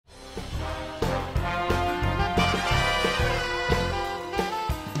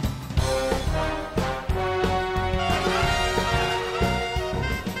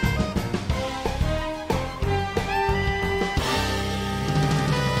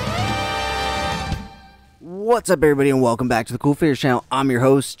What's up, everybody, and welcome back to the CoolFigurez channel. I'm your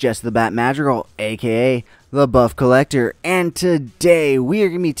host, Jess the Bat Madrigal, aka the Buff Collector, and today we are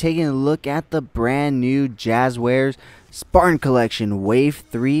going to be taking a look at the brand new Jazwares Spartan Collection Wave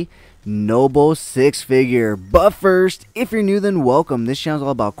 3 Noble Six figure. But first, if you're new, then welcome. This channel is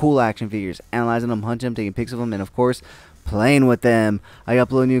all about cool action figures, analyzing them, hunting them, taking pics of them, and of course, playing with them. I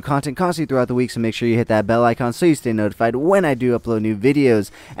upload new content constantly throughout the week, so make sure you hit that bell icon so you stay notified when I do upload new videos.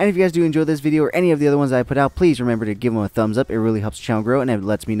 And if you guys do enjoy this video or any of the other ones that I put out, please remember to give them a thumbs up. It really helps the channel grow and it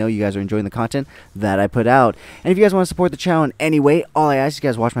lets me know you guys are enjoying the content that I put out. And if you guys want to support the channel in any way, all I ask you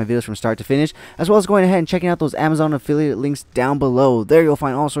guys watch my videos from start to finish, as well as going ahead and checking out those Amazon affiliate links down below. There you'll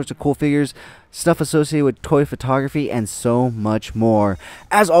find all sorts of cool figures, stuff associated with toy photography, and so much more.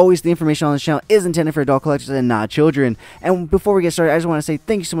 As always, the information on this channel is intended for adult collectors and not children. And before we get started, I just want to say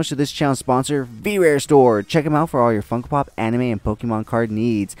thank you so much to this channel sponsor, VRare Store. Check them out for all your Funko Pop, anime, and Pokemon card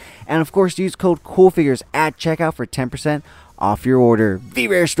needs. And of course, use code CoolFigurez at checkout for 10% off your order.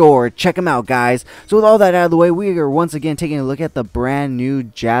 VRare Store, check them out, guys. So with all that out of the way, we are once again taking a look at the brand new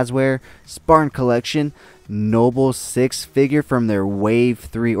Jazwares Spartan Collection Noble Six figure from their Wave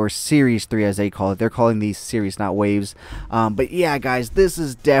 3 or Series 3 as they call it. They're calling these series, not waves. But yeah, guys, this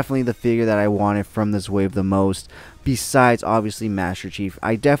is definitely the figure that I wanted from this wave the most, besides obviously Master Chief.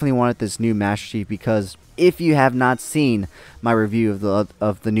 I definitely wanted this new Master Chief because if you have not seen my review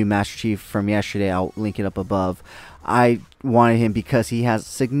of the new Master Chief from yesterday, I'll link it up above. I wanted him because he has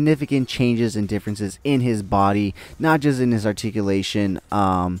significant changes and differences in his body, not just in his articulation,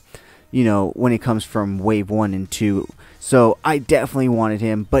 you know, when it comes from wave 1 and 2. So I definitely wanted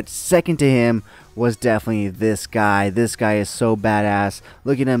him, but second to him was definitely this guy. This guy is so badass.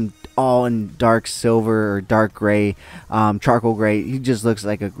 Look at him all in dark silver or dark gray, charcoal gray. He just looks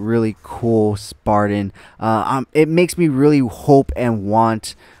like a really cool Spartan. It makes me really hope and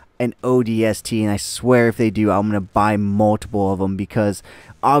want an ODST, and I swear if they do, I'm going to buy multiple of them because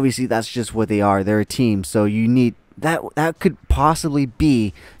obviously that's just what they are. They're a team, so you need that could possibly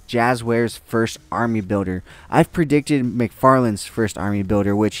be Jazwares' first army builder. I've predicted McFarlane's first army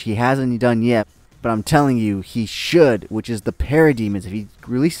builder, which he hasn't done yet, but I'm telling you, he should, which is the Parademons. If he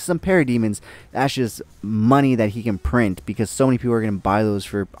releases some Parademons, that's just money that he can print because so many people are going to buy those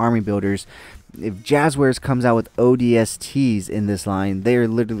for army builders. If Jazwares comes out with ODSTs in this line, they're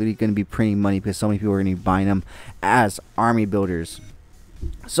literally going to be printing money because so many people are going to be buying them as army builders.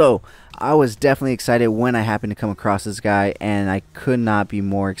 So I was definitely excited when I happened to come across this guy, and I could not be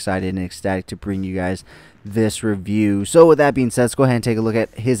more excited and ecstatic to bring you guys this review. So with that being said, let's go ahead and take a look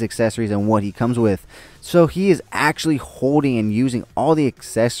at his accessories and what he comes with. So he is actually holding and using all the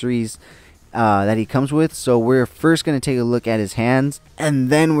accessories that he comes with. So we're first going to take a look at his hands, and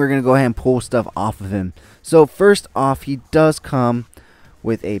then we're going to go ahead and pull stuff off of him. So first off, he does come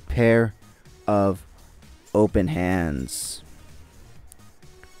with a pair of open hands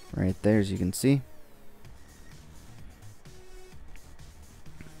right there, as you can see.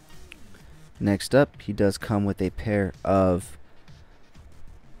 Next up, he does come with a pair of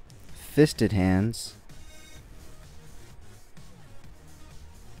fisted hands.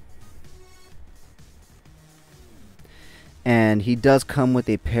 And he does come with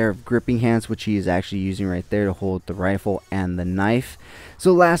a pair of gripping hands, which he is actually using right there to hold the rifle and the knife.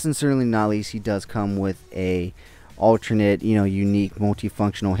 So last and certainly not least, he does come with a alternate, unique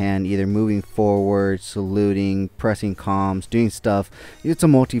multifunctional hand, either moving forward, saluting, pressing comms, doing stuff. It's a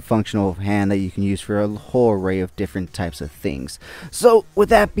multifunctional hand that you can use for a whole array of different types of things. So with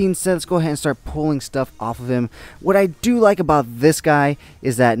that being said, let's go ahead and start pulling stuff off of him. What I do like about this guy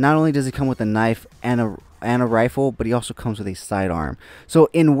is that not only does he come with a knife and a rifle, but he also comes with a sidearm.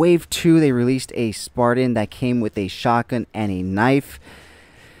 So in Wave 2, they released a Spartan that came with a shotgun and a knife.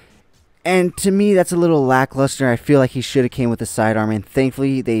 And to me, that's a little lackluster. I feel like he should have came with a sidearm, and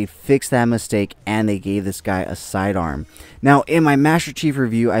thankfully they fixed that mistake and they gave this guy a sidearm. Now, in my Master Chief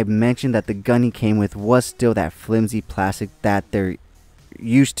review, I mentioned that the gun he came with was still that flimsy plastic that they're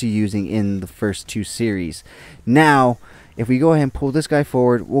used to using in the first 2 series. Now, if we go ahead and pull this guy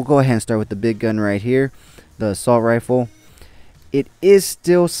forward, we'll go ahead and start with the big gun right here, the assault rifle. It is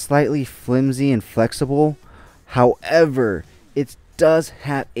still slightly flimsy and flexible. However, it does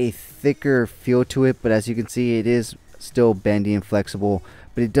have a thicker feel to it, but as you can see, it is still bendy and flexible,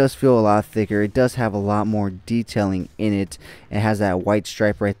 but it does feel a lot thicker. It does have a lot more detailing in it. It has that white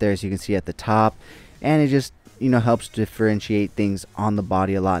stripe right there, as you can see at the top, and it just helps differentiate things on the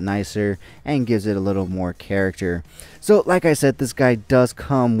body a lot nicer and gives it a little more character. So like I said, this guy does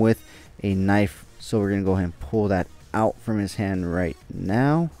come with a knife, so we're gonna go ahead and pull that out from his hand right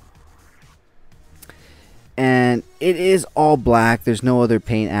now. and it is all black. There's no other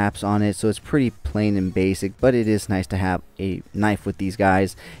paint apps on it, so it's pretty plain and basic, but it is nice to have a knife with these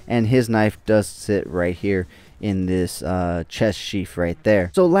guys, and his knife does sit right here in this chest sheath right there.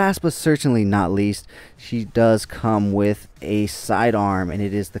 So last but certainly not least, she does come with a sidearm, and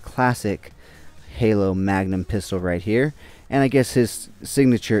it is the classic Halo Magnum pistol right here. And I guess his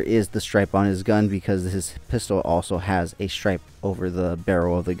signature is the stripe on his gun, because his pistol also has a stripe over the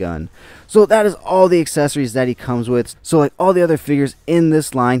barrel of the gun. So that is all the accessories that he comes with. So like all the other figures in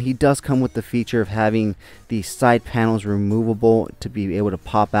this line, he does come with the feature of having the side panels removable to be able to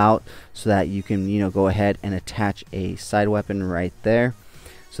pop out, so that you can, you know, go ahead and attach a side weapon right there,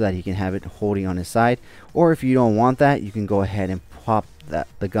 so that he can have it holding on his side. Or if you don't want that, you can go ahead and pop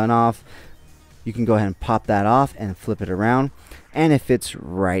the gun off. You can go ahead and pop that off and flip it around, and it fits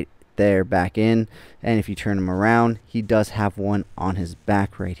right there back in. And if you turn him around, he does have one on his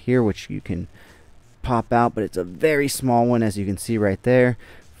back right here, which you can pop out, but it's a very small one, as you can see right there.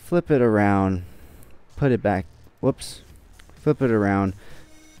 Flip it around, put it back, whoops, flip it around,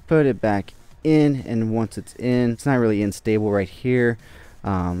 put it back in, and once it's in, it's not really unstable right here.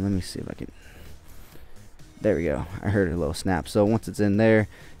 Let me see if I can, there we go, I heard a little snap. So once it's in there,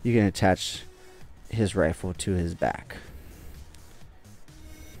 you can attach his rifle to his back.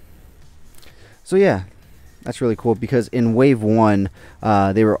 So yeah, that's really cool, because in wave 1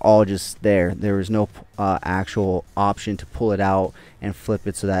 they were all just there. There was no actual option to pull it out and flip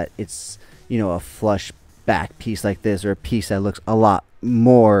it so that it's, you know, a flush back piece like this, or a piece that looks a lot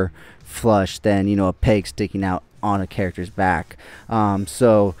more flush than, you know, a peg sticking out on a character's back.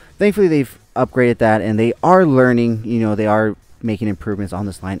 So thankfully they've upgraded that, and they are learning, you know, they are making improvements on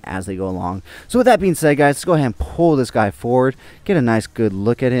this line as they go along. So with that being said, guys, let's go ahead and pull this guy forward, get a nice good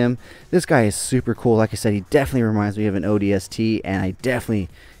look at him. This guy is super cool. Like I said, he definitely reminds me of an ODST, and I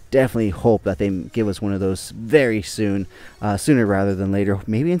definitely hope that they give us one of those very soon, sooner rather than later,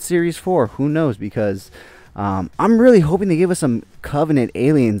 maybe in Series 4, who knows, because I'm really hoping they give us some Covenant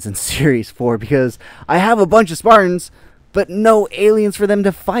aliens in Series 4, because I have a bunch of Spartans, but no aliens for them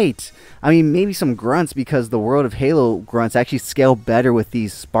to fight. I mean, maybe some grunts, because the World of Halo grunts actually scale better with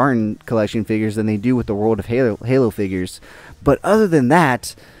these Spartan collection figures than they do with the World of Halo figures. But other than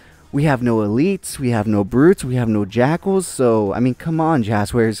that, we have no elites, we have no brutes, we have no jackals. So, I mean, come on,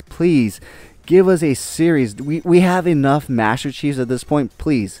 Jazwares, please give us a series. We have enough Master Chiefs at this point.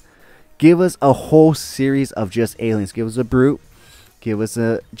 Please give us a whole series of just aliens. Give us a brute, give us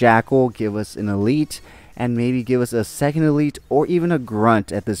a jackal, give us an elite, and maybe give us a second elite, or even a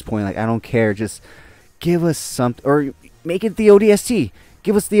grunt at this point. Like, I don't care, just give us something, or make it the ODST.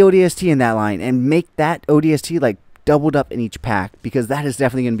 Give us the ODST in that line, and make that ODST like doubled up in each pack, because that is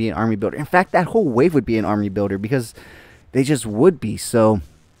definitely going to be an army builder. In fact, that whole wave would be an army builder, because they just would be. So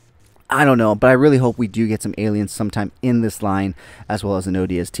I don't know, but I really hope we do get some aliens sometime in this line, as well as an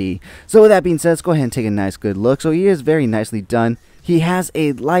ODST. So with that being said, let's go ahead and take a nice good look. So he is very nicely done. He has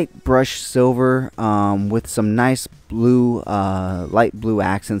a light brush silver with some nice blue, light blue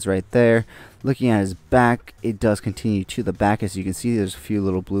accents right there. Looking at his back, it does continue to the back. As you can see, there's a few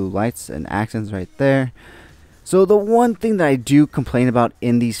little blue lights and accents right there. So the one thing that I do complain about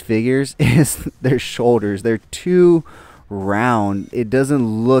in these figures is their shoulders. They're too round. It doesn't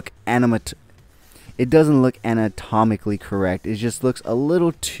look anatomically correct. It just looks a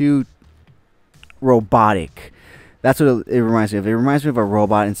little too robotic. That's what it reminds me of. It reminds me of a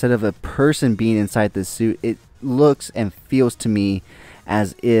robot instead of a person being inside the suit. It looks and feels to me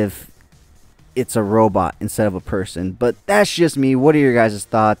as if it's a robot instead of a person. But that's just me. What are your guys'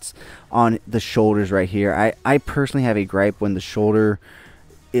 thoughts on the shoulders right here? I personally have a gripe when the shoulder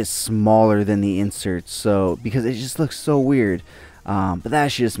is smaller than the insert, so because it just looks so weird. But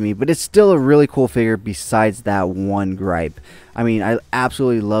that's just me. But it's still a really cool figure besides that one gripe. I mean, I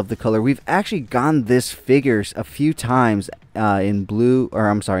absolutely love the color. We've actually gotten this figure a few times in blue, or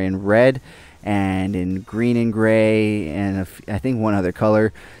I'm sorry, in red, and in green and gray, and I think one other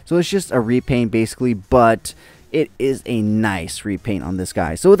color. So it's just a repaint basically, but it is a nice repaint on this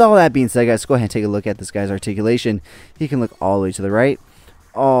guy. So with all that being said, guys, go ahead and take a look at this guy's articulation. He can look all the way to the right,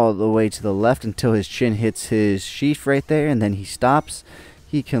 all the way to the left until his chin hits his sheath right there, and then he stops.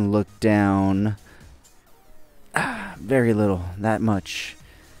 He can look down very little, that much,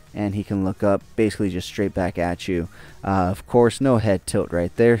 and he can look up basically just straight back at you. Of course, no head tilt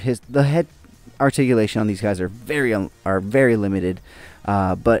right there. The head articulation on these guys are very limited,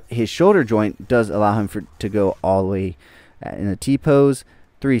 but his shoulder joint does allow him to go all the way in a T pose.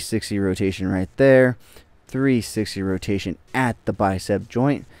 360 rotation right there, 360 rotation at the bicep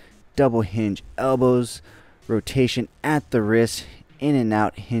joint, double hinge elbows, rotation at the wrist, in and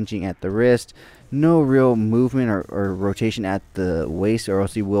out hinging at the wrist, no real movement or rotation at the waist, or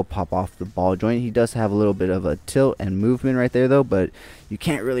else he will pop off the ball joint. He does have a little bit of a tilt and movement right there though, but you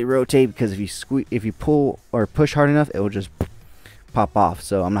can't really rotate because if you pull or push hard enough, it will just pop off.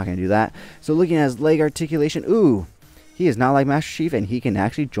 So I'm not going to do that. So looking at his leg articulation, ooh, he is not like Master Chief, and he can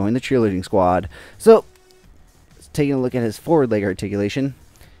actually join the cheerleading squad. So taking a look at his forward leg articulation,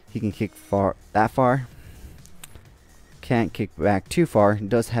 he can kick that far. Can't kick back too far. He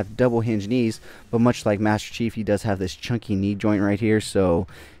does have double hinge knees, but much like Master Chief, he does have this chunky knee joint right here, so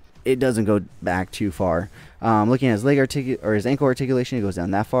it doesn't go back too far. Looking at his his ankle articulation, it goes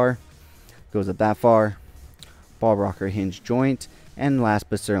down that far, goes up that far. Ball rocker hinge joint, and last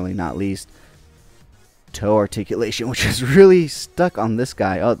but certainly not least, toe articulation, which is really stuck on this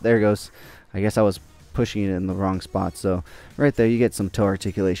guy. Oh, there it goes. I guess I was pushing it in the wrong spot. So right there you get some toe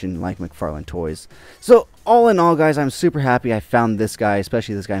articulation like McFarlane toys. So all in all, guys, I'm super happy I found this guy,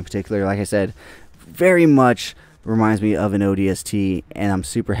 especially this guy in particular. Like I said, very much reminds me of an ODST, and I'm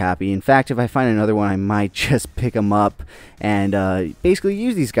super happy. In fact, if I find another one, I might just pick them up and basically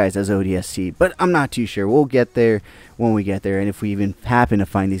use these guys as ODST, but I'm not too sure. We'll get there when we get there, and if we even happen to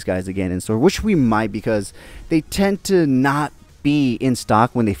find these guys again in store, which we might, because they tend to not be in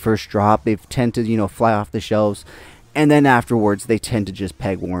stock when they first drop. They tend to, you know, fly off the shelves, and then afterwards they tend to just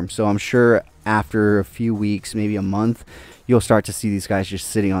peg warm. So I'm sure after a few weeks, maybe a month, you'll start to see these guys just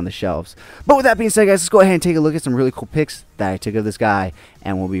sitting on the shelves. But with that being said, guys, let's go ahead and take a look at some really cool pics that I took of this guy,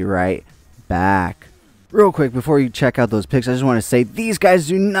 and we'll be right back. Real quick, before you check out those pics, I just want to say these guys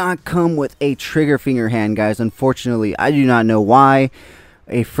do not come with a trigger finger hand, guys. Unfortunately, I do not know why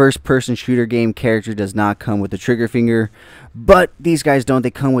a first-person shooter game character does not come with a trigger finger, but these guys don't.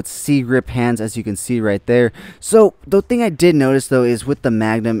 They come with C-grip hands, as you can see right there. So the thing I did notice though is with the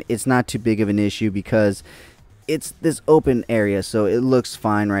Magnum, it's not too big of an issue because it's this open area, so it looks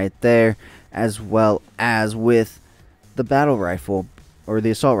fine right there, as well as with the battle rifle or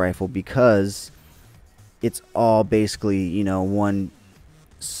the assault rifle, because it's all basically, you know, one,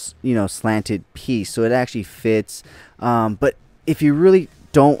 you know, slanted piece, so it actually fits. But if you really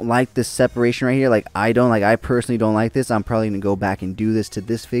don't like this separation right here, like I personally don't like this, I'm probably gonna go back and do this to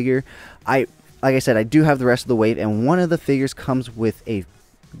this figure. Like I said, I do have the rest of the wave, and one of the figures comes with a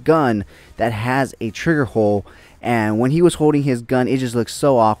gun that has a trigger hole, and when he was holding his gun, it just looked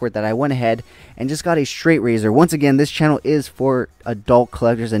so awkward that I went ahead and just got a straight razor. Once again, this channel is for adult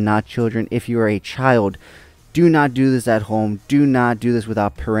collectors and not children. If you are a child, do not do this at home. Do not do this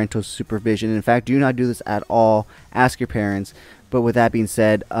without parental supervision. In fact, do not do this at all. Ask your parents. But with that being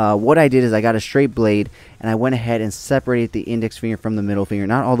said, what I did is I got a straight blade, and I went ahead and separated the index finger from the middle finger.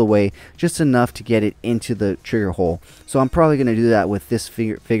 Not all the way, just enough to get it into the trigger hole. So I'm probably going to do that with this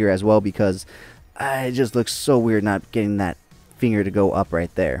figure as well, because it just looks so weird not getting that finger to go up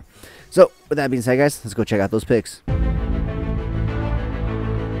right there. So with that being said, guys, let's go check out those pics.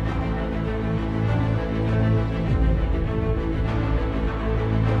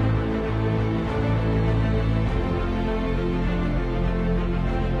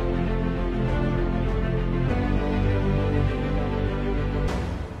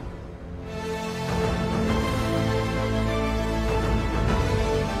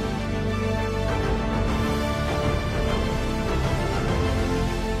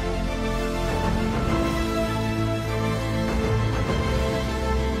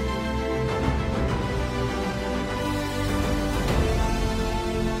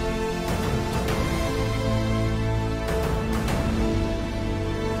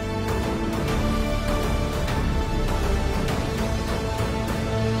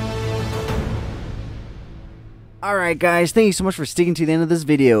 Alright guys, thank you so much for sticking to the end of this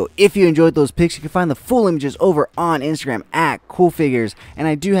video. If you enjoyed those pics, you can find the full images over on Instagram at CoolFigurez, and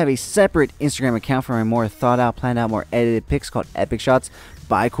I do have a separate Instagram account for my more thought out, planned out, more edited pics called Epic Shots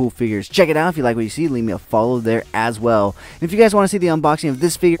by CoolFigurez. Check it out. If you like what you see, leave me a follow there as well. And if you guys want to see the unboxing of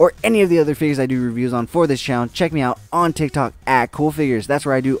this figure or any of the other figures I do reviews on for this channel, check me out on TikTok at CoolFigurez. That's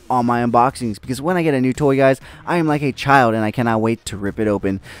where I do all my unboxings, because when I get a new toy, guys, I am like a child and I cannot wait to rip it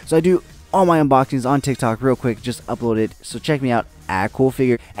open. So I do all my unboxings on TikTok real quick, just upload it. So check me out at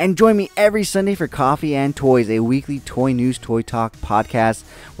CoolFigurez, and join me every Sunday for Coffee and Toys, a weekly toy news, toy talk podcast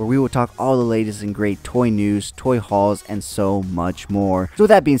where we will talk all the latest and great toy news, toy hauls, and so much more. So with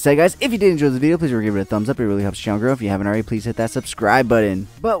that being said, guys, if you did enjoy the video, please give it a thumbs up. It really helps the channel grow. If you haven't already, please hit that subscribe button.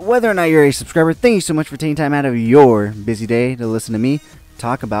 But whether or not you're a subscriber, thank you so much for taking time out of your busy day to listen to me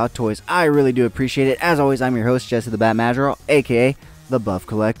talk about toys. I really do appreciate it. As always, I'm your host, Jesse the Bat Madrigal, aka the Buff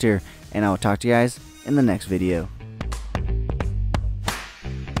Collector, and I will talk to you guys in the next video.